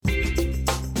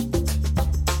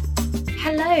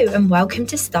Hello and welcome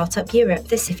to Startup Europe,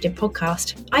 the Sifted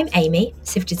podcast. I'm Amy,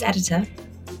 Sifted's editor.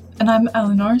 And I'm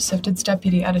Eleanor, Sifted's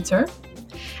deputy editor.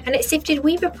 And at Sifted,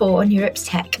 we report on Europe's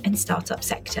tech and startup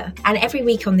sector. And every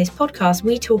week on this podcast,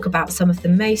 we talk about some of the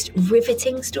most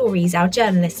riveting stories our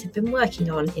journalists have been working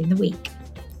on in the week.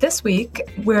 This week,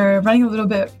 we're running a little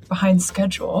bit behind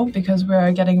schedule because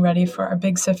we're getting ready for our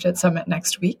big Sifted Summit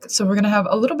next week. So we're going to have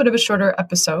a little bit of a shorter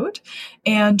episode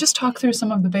and just talk through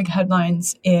some of the big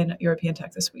headlines in European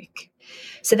tech this week.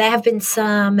 So there have been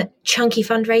some chunky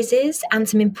fundraisers and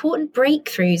some important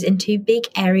breakthroughs into big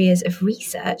areas of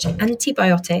research,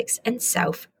 antibiotics and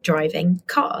self-driving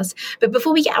cars. But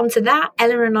before we get on to that,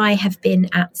 Ella and I have been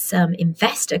at some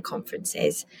investor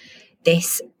conferences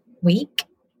this week.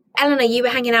 Eleanor, you were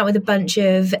hanging out with a bunch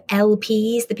of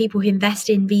LPs, the people who invest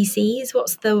in VCs.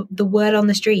 What's the word on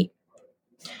the street?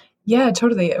 Yeah,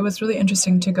 totally. It was really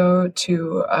interesting to go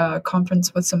to a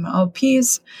conference with some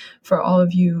LPs. For all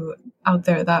of you out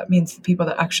there, that means the people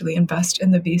that actually invest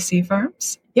in the VC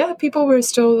firms. Yeah, people were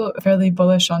still fairly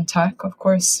bullish on tech. Of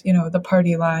course, the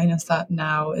party line is that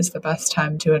now is the best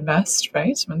time to invest,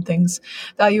 right? When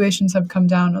valuations have come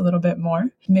down a little bit more.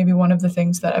 Maybe one of the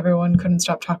things that everyone couldn't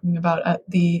stop talking about at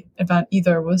the event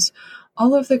either was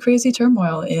all of the crazy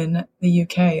turmoil in the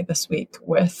UK this week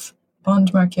with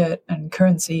bond market and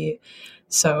currency.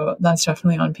 So that's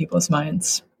definitely on people's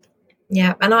minds.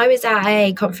 Yeah, and I was at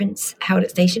a conference held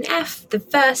at Station F, the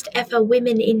first ever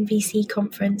Women in VC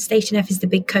conference. Station F is the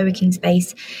big co-working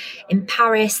space in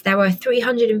Paris. There were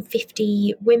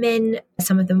 350 women,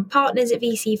 some of them were partners at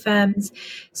VC firms,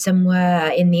 some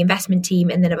were in the investment team,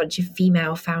 and then a bunch of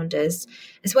female founders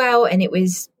as well. And it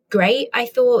was great. I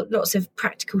thought lots of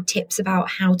practical tips about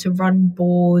how to run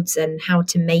boards and how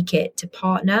to make it to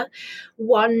partner.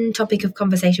 One topic of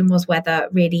conversation was whether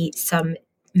really some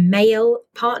male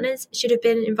partners should have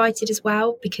been invited as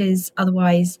well, because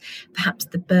otherwise perhaps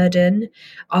the burden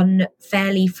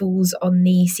unfairly falls on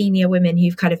the senior women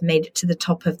who've kind of made it to the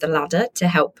top of the ladder to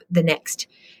help the next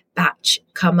batch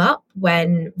come up,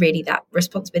 when really that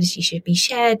responsibility should be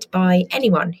shared by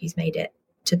anyone who's made it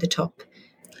to the top.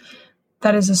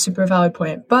 That is a super valid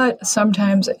point. But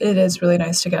sometimes it is really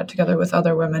nice to get together with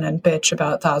other women and bitch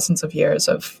about thousands of years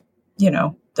of,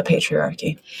 the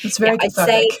patriarchy. It's very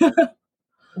cathartic. I'd say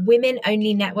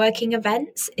women-only networking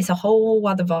events is a whole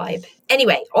other vibe.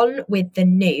 Anyway, on with the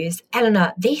news.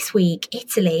 Eleanor, this week,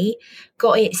 Italy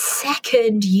got its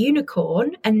second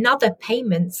unicorn, another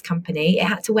payments company. It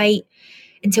had to wait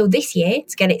until this year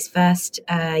to get its first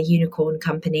unicorn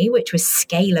company, which was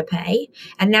ScalarPay.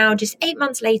 And now, just 8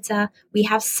 months later, we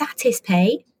have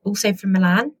SatisPay, also from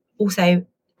Milan, also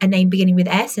a name beginning with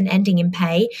S and ending in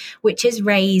pay, which has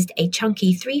raised a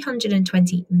chunky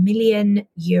 €320 million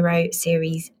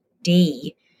Series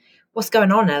D. What's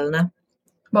going on, Eleanor?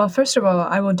 Well, first of all,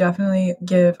 I will definitely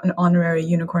give an honorary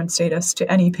unicorn status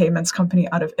to any payments company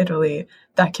out of Italy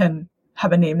that can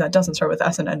have a name that doesn't start with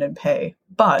S and end in pay.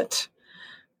 But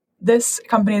this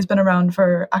company has been around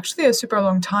for actually a super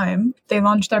long time. They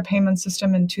launched their payment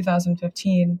system in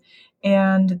 2015,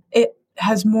 and it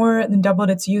has more than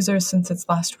doubled its users since its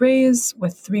last raise,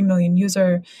 with 3 million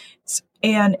users,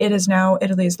 and it is now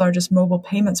Italy's largest mobile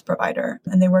payments provider.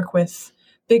 And they work with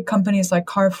big companies like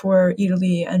Carrefour,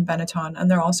 Italy, and Benetton, and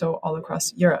they're also all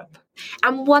across Europe.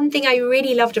 And one thing I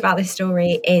really loved about this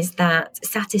story is that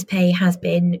SatisPay has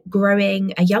been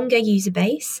growing a younger user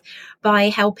base by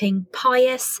helping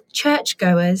pious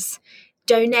churchgoers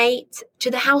donate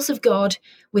to the house of God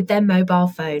with their mobile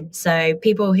phone. So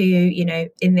people who,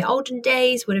 in the olden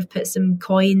days would have put some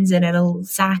coins in a little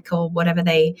sack or whatever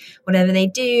they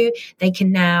do, they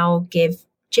can now give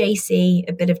JC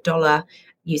a bit of dollar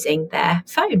using their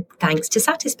phone, thanks to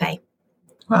SatisPay.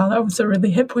 Wow, that was a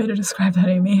really hip way to describe that,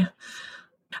 Amy.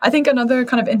 I think another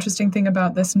kind of interesting thing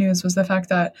about this news was the fact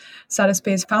that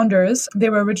SatisPay's founders, they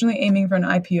were originally aiming for an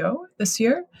IPO this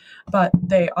year, but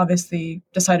they obviously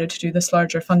decided to do this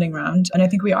larger funding round. And I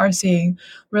think we are seeing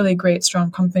really great,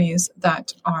 strong companies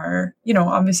that are,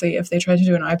 obviously if they tried to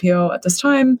do an IPO at this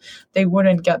time, they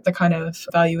wouldn't get the kind of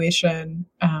valuation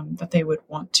that they would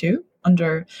want to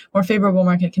under more favorable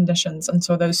market conditions. And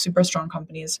so those super strong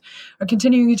companies are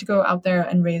continuing to go out there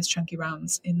and raise chunky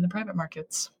rounds in the private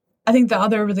markets. I think the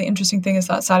other really interesting thing is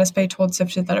that SatisPay told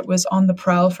Sifted that it was on the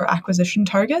prowl for acquisition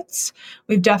targets.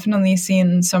 We've definitely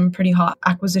seen some pretty hot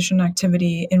acquisition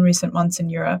activity in recent months in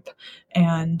Europe.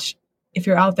 And if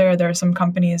you're out there, there are some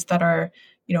companies that are,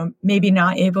 maybe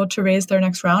not able to raise their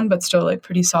next round, but still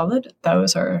pretty solid.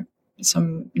 Those are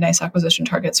some nice acquisition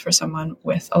targets for someone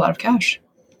with a lot of cash.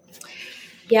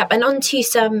 Yep, and on to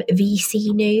some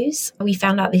VC news. We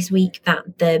found out this week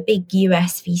that the big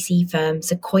US VC firm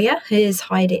Sequoia has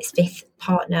hired its fifth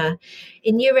partner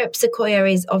in Europe. Sequoia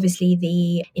is obviously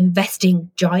the investing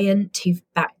giant who've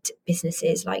backed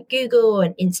businesses like Google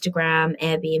and Instagram,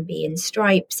 Airbnb and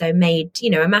Stripe, so made,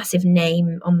 a massive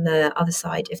name on the other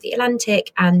side of the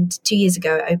Atlantic, and 2 years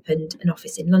ago opened an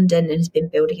office in London and has been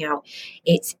building out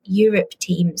its Europe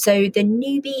team. So the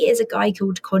newbie is a guy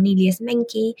called Cornelius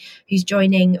Menke, who's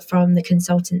joining from the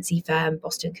consultancy firm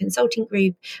Boston Consulting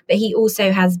Group, but he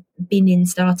also has been in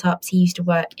startups. He used to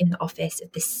work in the office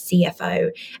of the CFO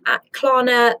at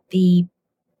Klarna, the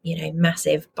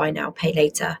massive buy now pay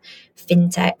later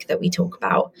fintech that we talk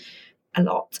about a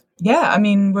lot. Yeah, I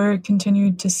mean, we're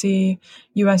continuing to see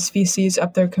US VCs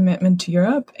up their commitment to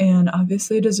Europe, and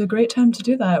obviously it is a great time to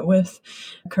do that with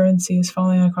currencies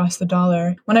falling across the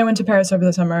dollar. When I went to Paris over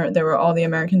the summer, there were all the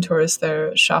American tourists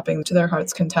there shopping to their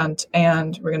heart's content,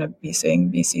 and we're going to be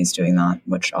seeing VCs doing that,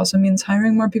 which also means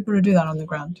hiring more people to do that on the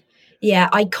ground. Yeah,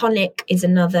 Iconic is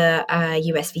another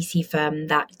US VC firm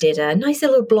that did a nice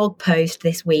little blog post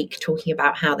this week talking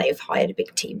about how they've hired a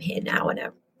big team here now and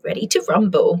are ready to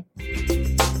rumble.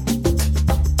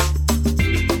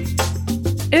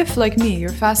 If, like me,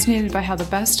 you're fascinated by how the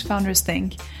best founders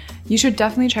think, you should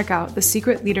definitely check out the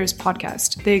Secret Leaders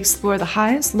podcast. They explore the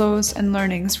highs, lows, and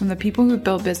learnings from the people who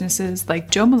built businesses like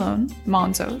Joe Malone,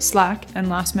 Monzo, Slack, and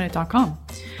LastMinute.com.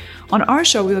 On our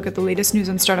show, we look at the latest news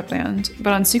in startup land,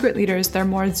 but on Secret Leaders, they're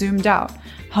more zoomed out,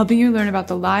 helping you learn about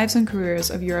the lives and careers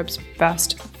of Europe's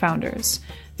best founders.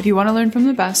 If you want to learn from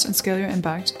the best and scale your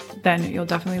impact, then you'll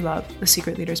definitely love the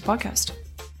Secret Leaders podcast.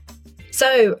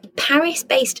 So,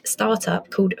 Paris-based startup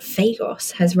called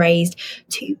Phagos has raised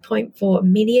 2.4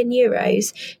 million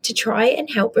euros to try and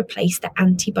help replace the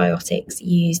antibiotics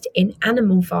used in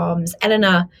animal farms.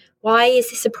 Eleanor, why is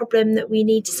this a problem that we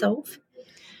need to solve?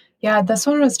 Yeah, this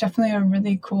one was definitely a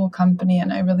really cool company,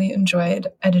 and I really enjoyed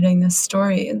editing this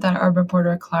story that our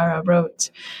reporter Clara wrote.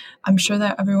 I'm sure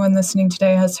that everyone listening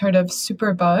today has heard of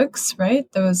superbugs,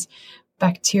 right? Those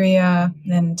bacteria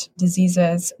and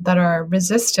diseases that are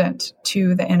resistant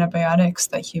to the antibiotics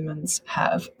that humans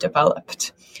have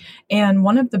developed. And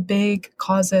one of the big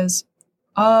causes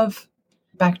of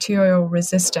bacterial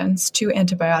resistance to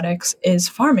antibiotics is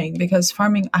farming, because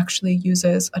farming actually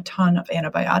uses a ton of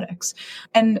antibiotics.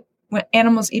 And when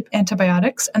animals eat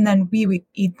antibiotics, and then we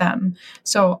eat them.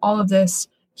 So all of this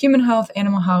human health,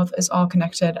 animal health is all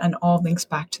connected and all links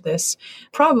back to this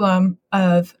problem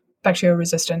of bacterial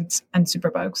resistance and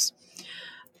superbugs.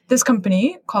 This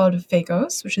company called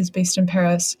Phagos, which is based in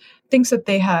Paris, thinks that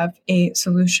they have a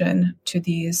solution to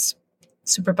these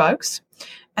superbugs,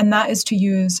 and that is to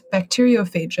use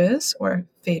bacteriophages, or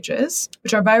phages,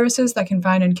 which are viruses that can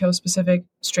find and kill specific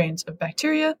strains of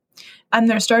bacteria. And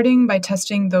they're starting by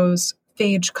testing those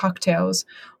phage cocktails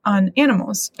on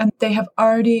animals. And they have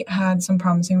already had some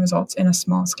promising results in a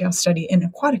small-scale study in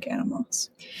aquatic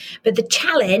animals. But the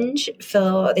challenge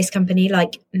for this company,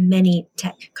 like many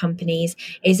tech companies,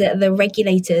 is that the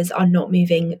regulators are not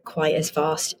moving quite as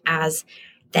fast as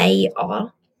they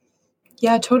are.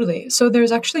 Yeah, totally. So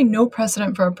there's actually no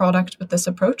precedent for a product with this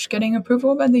approach getting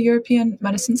approval by the European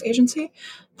Medicines Agency.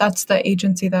 That's the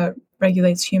agency that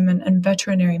regulates human and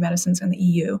veterinary medicines in the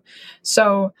EU.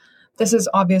 So this is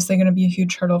obviously going to be a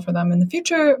huge hurdle for them in the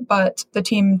future, but the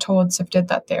team told Sifted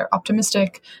that they're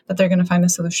optimistic that they're going to find a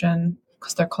solution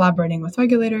because they're collaborating with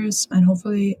regulators, and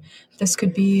hopefully this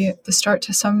could be the start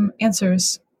to some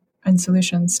answers and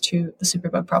solutions to the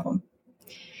superbug problem.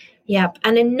 Yep.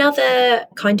 And another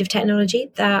kind of technology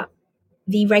that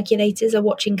the regulators are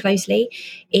watching closely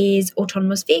is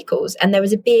autonomous vehicles. And there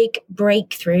was a big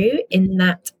breakthrough in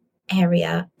that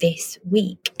area this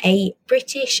week. A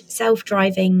British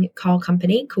self-driving car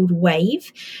company called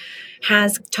Wave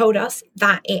has told us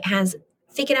that it has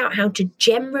figured out how to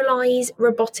generalize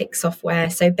robotic software.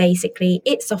 So basically,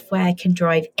 its software can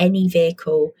drive any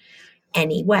vehicle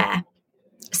anywhere.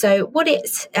 So what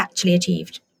it's actually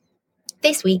achieved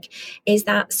this week is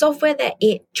that software that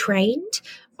it trained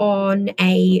on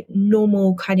a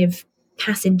normal kind of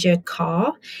passenger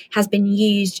car has been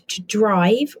used to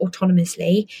drive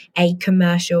autonomously a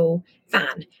commercial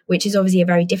van, which is obviously a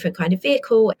very different kind of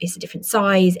vehicle. It's a different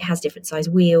size, it has different size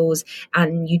wheels,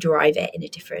 and you drive it in a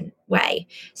different way.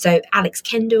 So Alex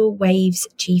Kendall, Wave's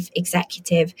chief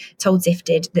executive, told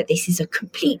Zifted that this is a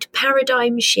complete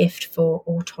paradigm shift for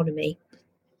autonomy.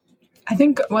 I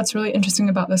think what's really interesting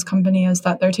about this company is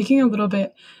that they're taking a little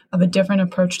bit of a different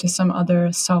approach to some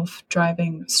other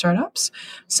self-driving startups.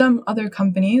 Some other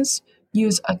companies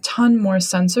use a ton more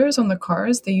sensors on the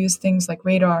cars. They use things like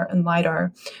radar and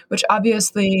LiDAR, which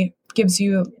obviously gives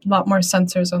you a lot more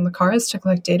sensors on the cars to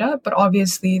collect data, but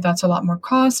obviously that's a lot more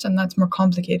cost and that's more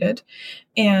complicated.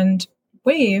 And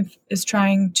Wave is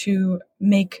trying to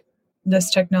make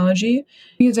this technology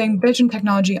using vision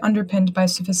technology underpinned by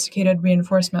sophisticated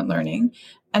reinforcement learning.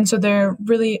 And so they're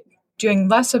really doing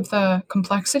less of the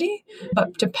complexity,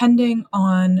 but depending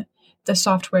on the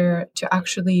software to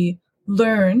actually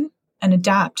learn and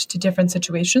adapt to different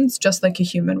situations, just like a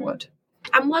human would.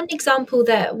 And one example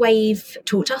that Wave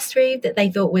talked us through that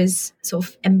they thought was sort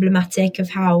of emblematic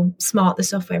of how smart the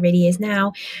software really is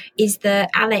now is that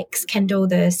Alex Kendall,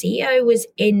 the CEO, was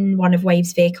in one of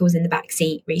Wave's vehicles in the back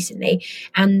seat recently,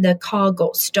 and the car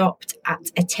got stopped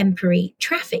at a temporary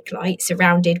traffic light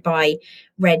surrounded by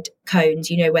red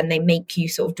cones, you know, when they make you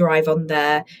sort of drive on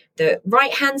the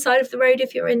right-hand side of the road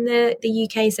if you're in the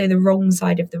UK, so the wrong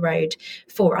side of the road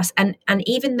for us. And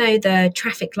even though the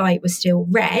traffic light was still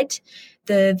red,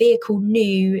 the vehicle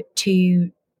knew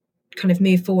to kind of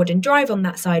move forward and drive on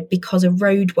that side because a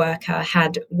road worker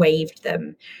had waved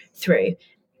them through.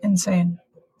 Insane.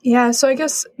 Yeah, so I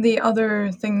guess the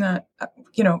other thing that,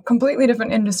 completely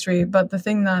different industry, but the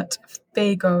thing that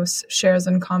Fagos shares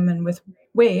in common with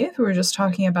Wave, who we were just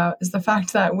talking about, is the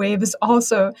fact that Wave is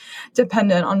also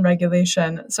dependent on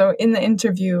regulation. So in the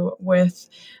interview with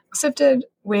Sifted,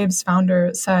 Wave's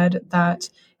founder said that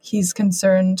he's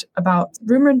concerned about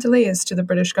rumored delays to the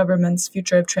British government's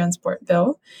Future of Transport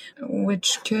bill,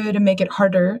 which could make it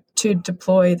harder to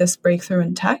deploy this breakthrough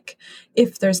in tech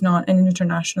if there's not an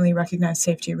internationally recognized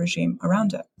safety regime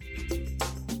around it.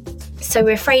 So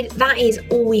we're afraid that is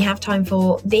all we have time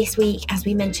for this week. As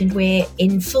we mentioned, we're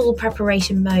in full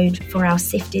preparation mode for our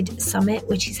Sifted Summit,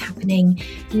 which is happening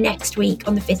next week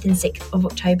on the 5th and 6th of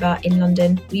October in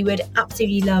London. We would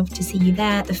absolutely love to see you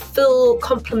there. The full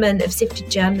complement of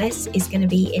Sifted journalists is going to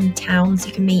be in town, so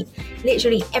you can meet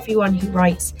literally everyone who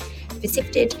writes for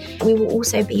Sifted. We will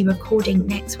also be recording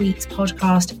next week's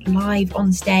podcast live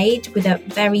on stage with a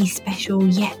very special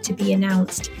yet to be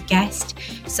announced guest.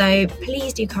 So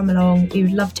please do come along. We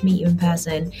would love to meet you in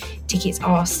person. Tickets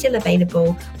are still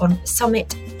available on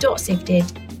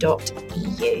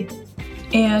summit.sifted.eu.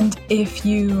 And if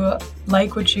you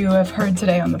like what you have heard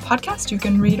today on the podcast, you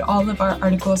can read all of our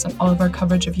articles and all of our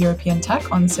coverage of European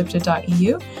tech on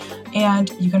sifted.eu. And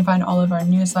you can find all of our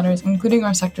newsletters, including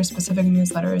our sector-specific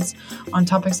newsletters on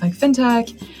topics like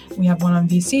fintech. We have one on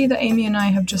VC that Amy and I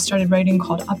have just started writing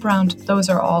called Upround. Those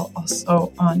are all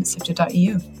also on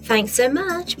sifted.eu. Thanks so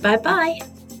much. Bye-bye.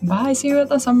 Bye. See you at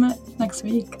the summit next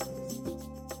week.